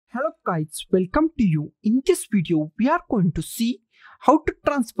Hello guys, welcome to you. In this video, we are going to see how to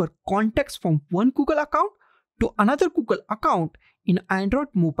transfer contacts from one Google account to another Google account in Android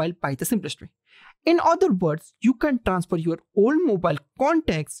mobile by the simplest way. In other words, you can transfer your old mobile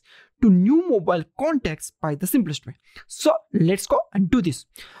contacts to new mobile contacts by the simplest way. So let's go and do this.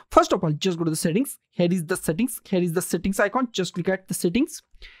 First of all, just go to the settings. Here is the settings. Here is the settings icon. Just click at the settings.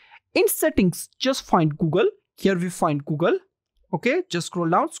 In settings, just find Google. Here we find Google. Okay, just scroll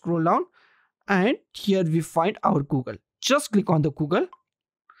down, and here we find our Google. Just click on the Google.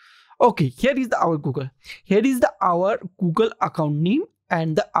 Okay, here is our Google. Here is our Google account name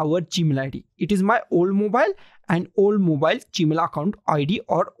and our Gmail ID. It is my old mobile and old mobile Gmail account ID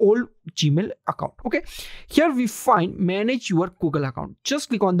or old Gmail account. Okay, here we find manage your Google account. Just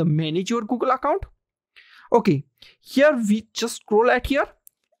click on the manage your Google account. Okay, here we just scroll at here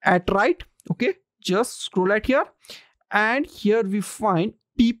at right. Okay, just scroll at here. And here we find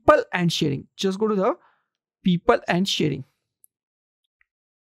people and sharing. Just go to the people and sharing.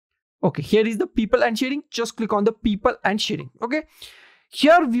 Okay, here is the people and sharing. Just click on the people and sharing. Okay,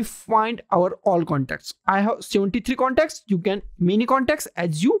 here we find our all contacts. I have 73 contacts. You can many contacts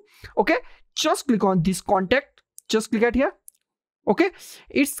as you. Okay, just click on this contact. Just click at here. Okay,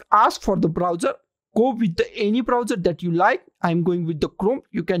 it's asked for the browser. Go with any browser that you like. I'm going with the Chrome.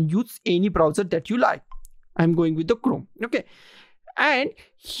 You can use any browser that you like. I'm going with the Chrome. Okay, and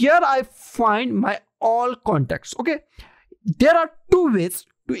here I find my all contacts. Okay, there are two ways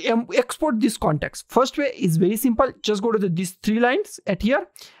to export these contacts. First way is very simple. Just go to these three lines at here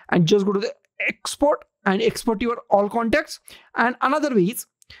and just go to the export and export your all contacts. And another way is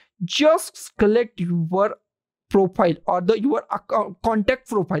just select your profile or your contact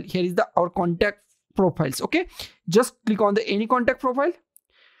profile. Here is our contact profiles. Okay, just click on the any contact profile.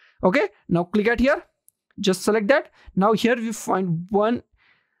 Okay, now click at here. Just select that. Now here we find one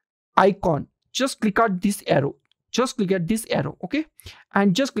icon. Just click at this arrow. Just click at this arrow. Okay,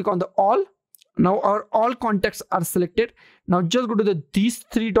 and just click on the all. Now our all contacts are selected. Now just go to these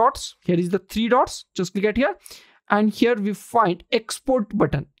three dots. Here is the three dots. Just click at here, and here we find export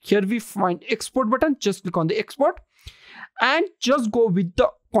button. Here we find export button. Just click on the export, and just go with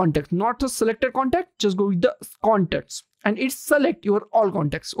the contact, not a selected contact. Just go with the contacts, and it select your all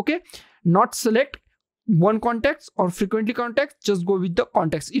contacts. Okay, not select one contacts or frequently contacts. Just go with the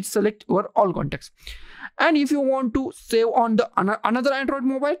contacts. It select your all contacts. And if you want to save on the another Android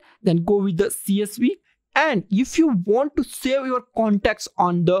mobile, then go with the CSV. And if you want to save your contacts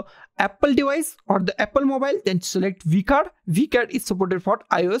on the Apple device or the Apple mobile, then select vCard. vCard is supported for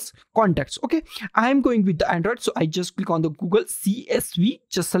iOS contacts. Okay, I am going with the Android, so I just click on the Google CSV.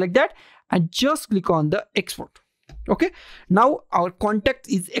 Just select that and just click on the export. Okay, now our contact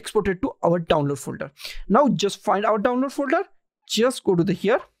is exported to our download folder. Now just find our download folder. Just go to the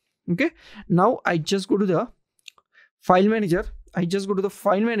here. Okay, now I just go to the file manager. I just go to the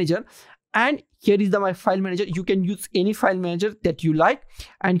file manager, and here is my file manager. You can use any file manager that you like.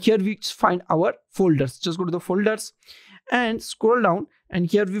 And here we find our folders. Just go to the folders and scroll down,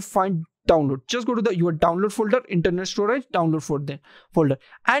 and here we find download. Just go to your download folder, internet storage, download folder,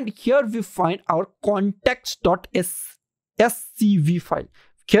 and here we find our contacts.scv file.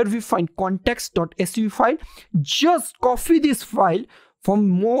 Here we find contacts.scv file. Just copy this file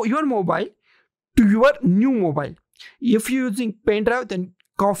from your mobile to your new mobile. If you're using pen drive, then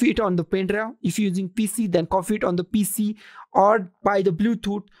copy it on the pen drive. If you're using PC, then copy it on the PC, or by the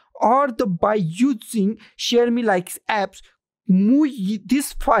Bluetooth, or by using Share Me Likes apps. Move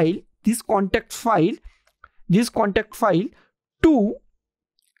this file, this contact file to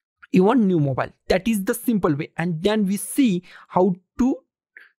your new mobile. That is the simple way. And then we see how to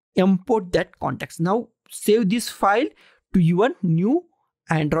import that contacts. Now save this file to your new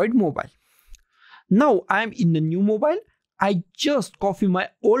Android mobile. Now I am in the new mobile. I just copy my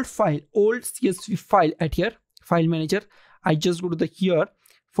old file, old CSV file at here, file manager. I just go to the here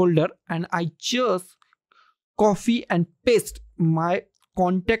folder, and I just copy and paste my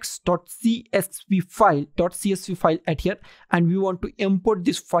contacts.csv file at here, and we want to import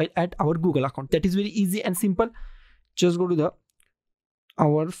this file at our Google account. That is very easy and simple. Just go to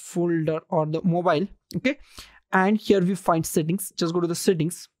our folder or the mobile. Okay, and here we find settings. Just go to the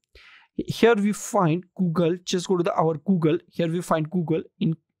settings. Here we find Google. Just go to our Google. Here we find Google.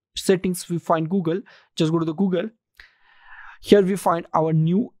 In settings we find Google. Just go to the Google. Here we find our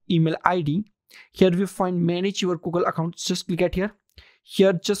new email ID. Here we find manage your Google account. Just click at here.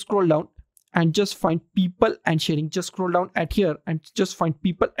 Here just scroll down and just find people and sharing. Just scroll down at here and just find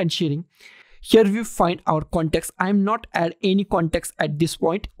people and sharing. Here we find our contacts. I am not add any contacts at this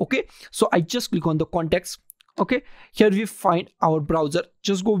point. Okay, so I just click on the contacts. Okay, here we find our browser.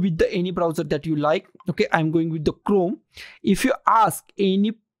 Just go with the any browser that you like. Okay, I'm going with the Chrome. If you ask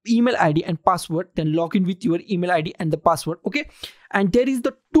any email ID and password, then log in with your email ID and the password. Okay, and there is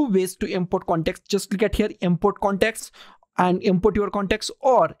the two ways to import contacts. Just click at here, import contacts, and import your contacts,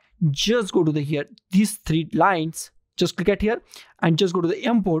 or just go to the here, these three lines, just click at here and just go to the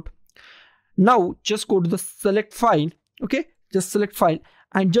import. Now just go to the select file. Okay, just select file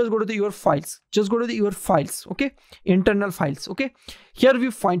and just go to the your files. Just go to the your files. Okay, internal files. Okay, here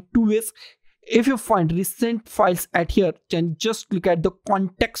we find two ways. If you find recent files at here, then just click at the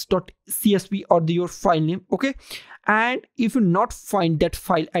contacts.csv or your file name. Okay, and if you not find that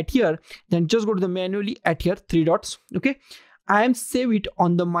file at here, then just go to the manually at here, three dots. Okay, I am save it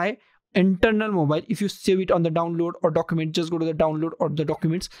on the my internal mobile. If you save it on the download or document, just go to the download or the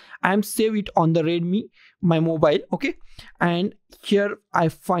documents. I am save it on the Redmi my mobile. Okay, and here I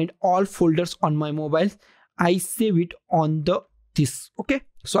find all folders on my mobile. I save it on the this. Okay,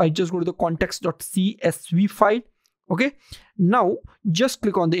 so I just go to the contacts.csv file. Okay, now just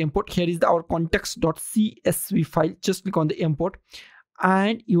click on the import. Here is our contacts.csv file. Just click on the import,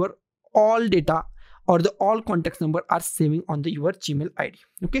 and your all data or the all contacts number are saving on the your Gmail ID.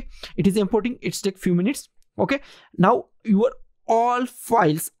 Okay, it is importing. It's take few minutes. Okay, now your all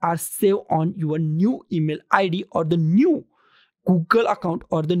files are saved on your new email ID or the new Google account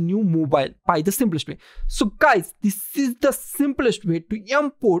or the new mobile by the simplest way. So guys, this is the simplest way to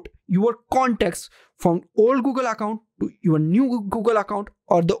import your contacts from old Google account to your new Google account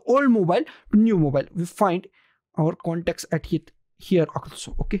or the old mobile to new mobile. We find our contacts at here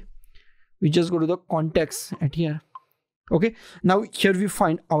also. Okay, we just go to the contacts at here. Okay, now here we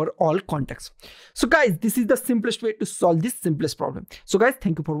find our all contacts. So guys, this is the simplest way to solve this simplest problem. So guys,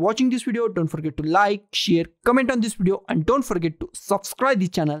 thank you for watching this video. Don't forget to like, share, comment on this video, and don't forget to subscribe this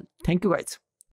channel. Thank you guys.